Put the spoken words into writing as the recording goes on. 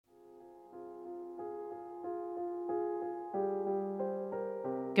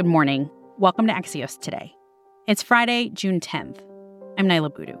Good morning. Welcome to Axios Today. It's Friday, June 10th. I'm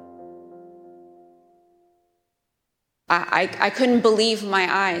Naila Boodoo. I couldn't believe my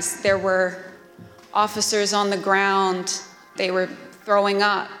eyes. There were officers on the ground. They were throwing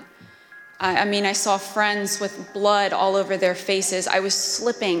up. I saw friends with blood all over their faces. I was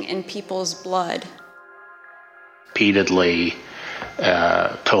slipping in people's blood. Repeatedly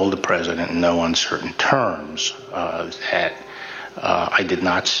told the president in no uncertain terms that I did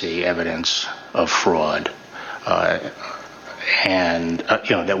not see evidence of fraud that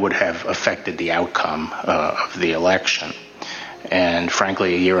would have affected the outcome of the election. And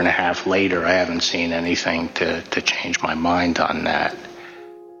frankly, a year and a half later, I haven't seen anything to change my mind on that.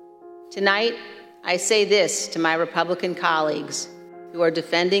 Tonight, I say this to my Republican colleagues who are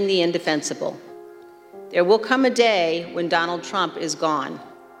defending the indefensible. There will come a day when Donald Trump is gone,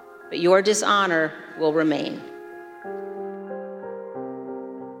 but your dishonor will remain.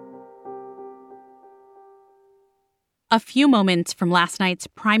 A few moments from last night's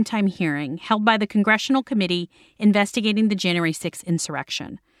primetime hearing held by the Congressional Committee investigating the January 6th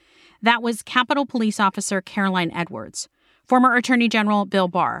insurrection. That was Capitol Police Officer Caroline Edwards, former Attorney General Bill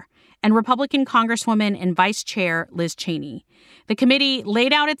Barr, and Republican Congresswoman and Vice Chair Liz Cheney. The committee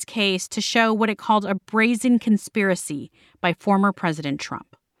laid out its case to show what it called a brazen conspiracy by former President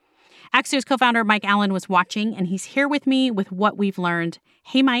Trump. Axios co-founder Mike Allen was watching, and he's here with me with what we've learned.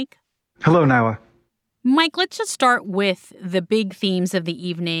 Hey, Mike. Hello, Naila. Mike, let's just start with the big themes of the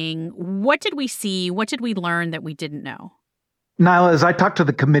evening. What did we see? What did we learn that we didn't know? Naila, as I talked to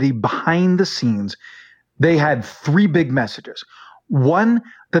the committee behind the scenes, they had three big messages. One,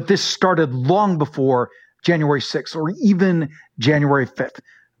 that this started long before January 6th or even January 5th,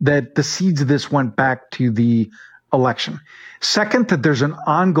 that the seeds of this went back to the election. Second, that there's an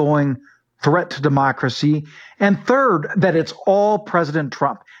ongoing threat to democracy. And third, that it's all President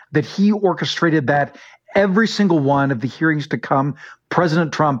Trump, that he orchestrated that. Every single one of the hearings to come,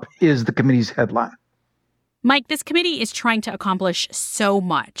 President Trump is the committee's headline. Mike, this committee is trying to accomplish so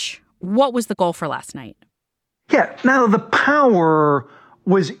much. What was the goal for last night? Yeah, now the power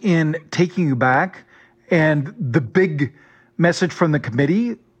was in taking you back. And the big message from the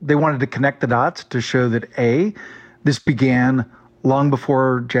committee, they wanted to connect the dots to show that, A, this began long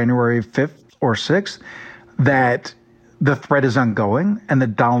before January 5th or 6th, that the threat is ongoing and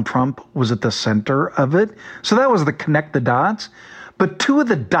that Donald Trump was at the center of it. So that was the connect the dots. But two of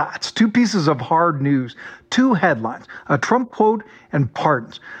the dots, two pieces of hard news, two headlines, a Trump quote and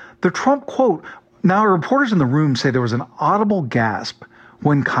pardons. The Trump quote, now reporters in the room say there was an audible gasp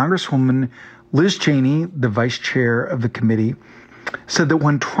when Congresswoman Liz Cheney, the vice chair of the committee, said that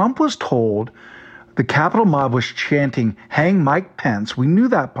when Trump was told the Capitol mob was chanting, "Hang Mike Pence," we knew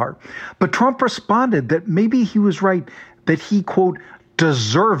that part. But Trump responded that maybe he was right, that he, quote,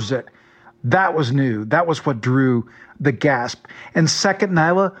 deserves it. That was new. That was what drew the gasp. And second,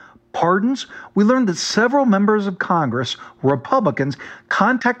 Naila, pardons. We learned that several members of Congress, Republicans,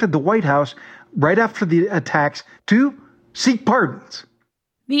 contacted the White House right after the attacks to seek pardons.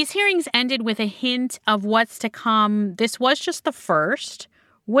 These hearings ended with a hint of what's to come. This was just the first.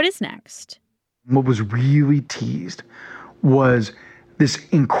 What is next? What was really teased was this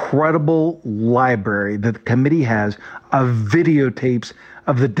incredible library that the committee has of videotapes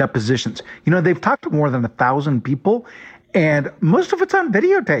of the depositions. You know, they've talked to more than 1,000 people, and most of it's on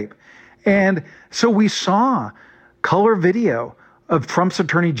videotape. And so we saw color video of Trump's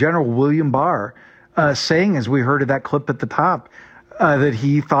Attorney General, William Barr, saying, as we heard of that clip at the top, that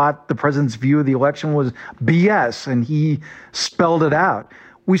he thought the president's view of the election was BS, and he spelled it out.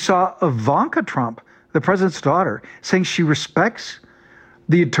 We saw Ivanka Trump, the president's daughter, saying she respects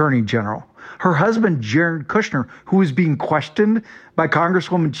the attorney general. Her husband, Jared Kushner, who was being questioned by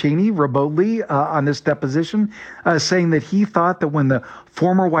Congresswoman Cheney remotely on this deposition, saying that he thought that when the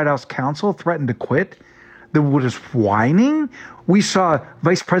former White House counsel threatened to quit, that was whining. We saw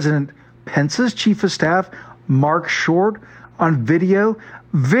Vice President Pence's chief of staff, Mark Short, on video.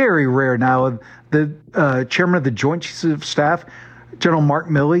 Very rare now. The chairman of the Joint Chiefs of Staff, General Mark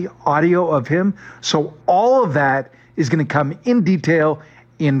Milley, audio of him. So all of that is going to come in detail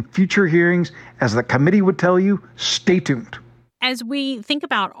in future hearings. As the committee would tell you, stay tuned. As we think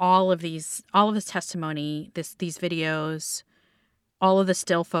about all of this testimony, these videos, all of the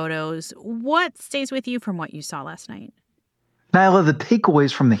still photos, what stays with you from what you saw last night? Naila, the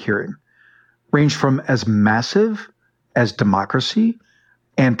takeaways from the hearing range from as massive as democracy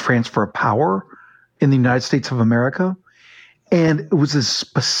and transfer of power in the United States of America. And it was as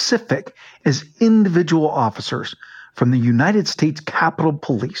specific as individual officers from the United States Capitol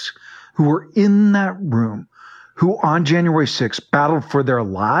Police who were in that room, who on January 6th battled for their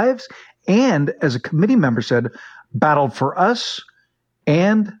lives and, as a committee member said, battled for us,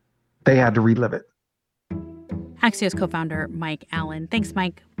 and they had to relive it. Axios co-founder Mike Allen. Thanks,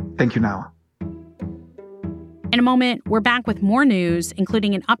 Mike. Thank you, Nahla. In a moment, we're back with more news,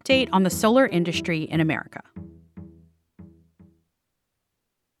 including an update on the solar industry in America.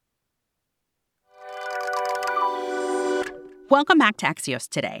 Welcome back to Axios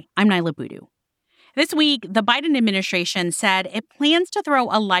Today. I'm Naila Boodoo. This week, the Biden administration said it plans to throw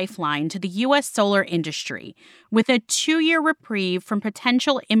a lifeline to the U.S. solar industry with a 2-year reprieve from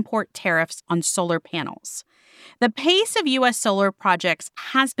potential import tariffs on solar panels. The pace of U.S. solar projects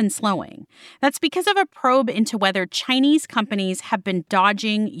has been slowing. That's because of a probe into whether Chinese companies have been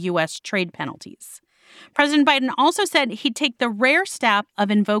dodging U.S. trade penalties. President Biden also said he'd take the rare step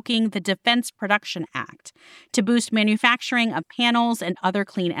of invoking the Defense Production Act to boost manufacturing of panels and other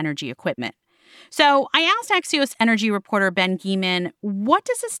clean energy equipment. So I asked Axios energy reporter Ben Geman, what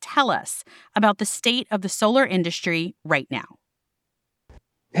does this tell us about the state of the solar industry right now?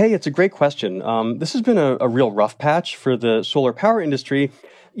 Hey, it's a great question. This has been a real rough patch for the solar power industry.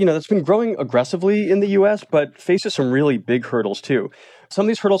 That's been growing aggressively in the U.S., but faces some really big hurdles, too. Some of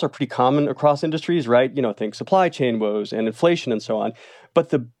these hurdles are pretty common across industries, right? Think supply chain woes and inflation and so on. But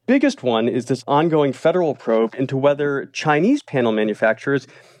the biggest one is this ongoing federal probe into whether Chinese panel manufacturers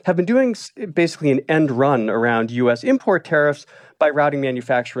have been doing basically an end run around U.S. import tariffs by routing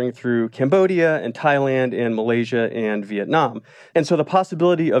manufacturing through Cambodia and Thailand and Malaysia and Vietnam. And so the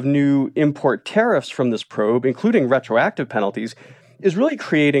possibility of new import tariffs from this probe, including retroactive penalties, is really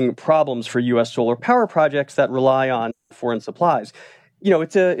creating problems for U.S. solar power projects that rely on foreign supplies.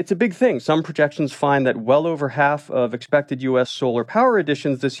 It's a big thing. Some projections find that well over half of expected U.S. solar power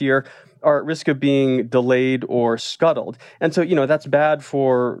additions this year are at risk of being delayed or scuttled. And so, that's bad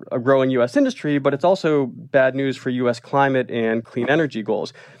for a growing U.S. industry, but it's also bad news for U.S. climate and clean energy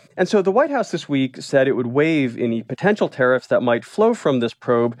goals. And so the White House this week said it would waive any potential tariffs that might flow from this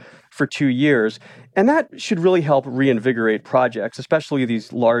probe for 2 years. And that should really help reinvigorate projects, especially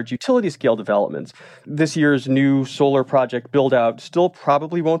these large utility scale developments. This year's new solar project build-out still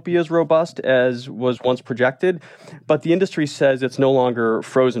probably won't be as robust as was once projected, but the industry says it's no longer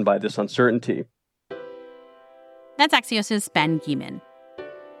frozen by this uncertainty. That's Axios' Ben Geman.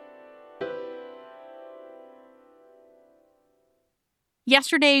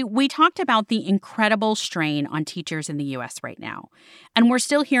 Yesterday, we talked about the incredible strain on teachers in the U.S. right now, and we're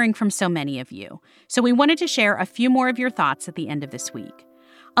still hearing from so many of you. So we wanted to share a few more of your thoughts at the end of this week.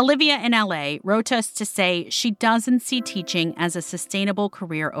 Olivia in L.A. wrote to us to say she doesn't see teaching as a sustainable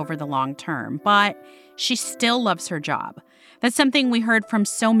career over the long term, but she still loves her job. That's something we heard from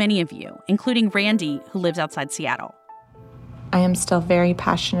so many of you, including Randy, who lives outside Seattle. I am still very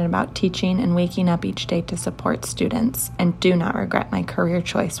passionate about teaching and waking up each day to support students and do not regret my career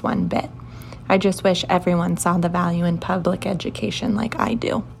choice one bit. I just wish everyone saw the value in public education like I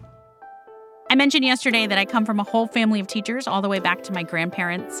do. I mentioned yesterday that I come from a whole family of teachers all the way back to my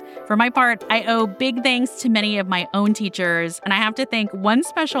grandparents. For my part, I owe big thanks to many of my own teachers, and I have to thank one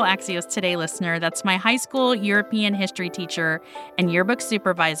special Axios Today listener. That's my high school European history teacher and yearbook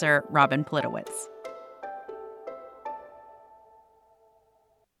supervisor, Robin Politowicz.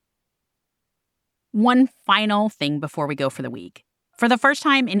 One final thing before we go for the week. For the first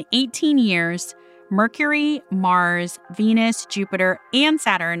time in 18 years, Mercury, Mars, Venus, Jupiter, and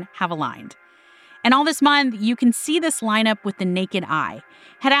Saturn have aligned. And all this month, you can see this lineup with the naked eye.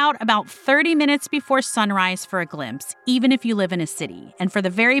 Head out about 30 minutes before sunrise for a glimpse, even if you live in a city. And for the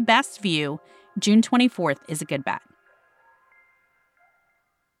very best view, June 24th is a good bet.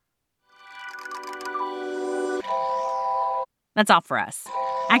 That's all for us.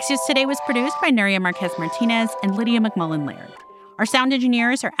 Axios Today was produced by Nuria Marquez Martinez and Lydia McMullen Laird. Our sound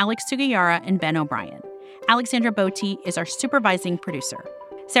engineers are Alex Sugiyara and Ben O'Brien. Alexandra Botti is our supervising producer.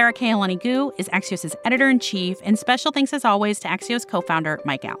 Sarah Kehalani-Gu is Axios' editor-in-chief, and special thanks as always to Axios co-founder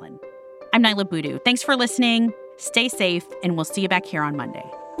Mike Allen. I'm Naila Boodoo. Thanks for listening. Stay safe, and we'll see you back here on Monday.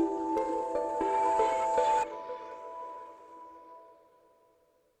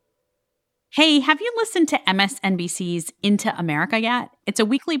 Hey, have you listened to MSNBC's Into America yet? It's a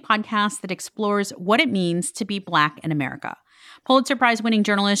weekly podcast that explores what it means to be Black in America. Pulitzer Prize-winning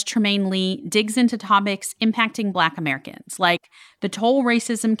journalist Trymaine Lee digs into topics impacting Black Americans, like the toll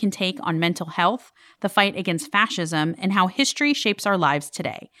racism can take on mental health, the fight against fascism, and how history shapes our lives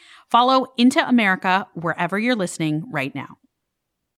today. Follow Into America wherever you're listening right now.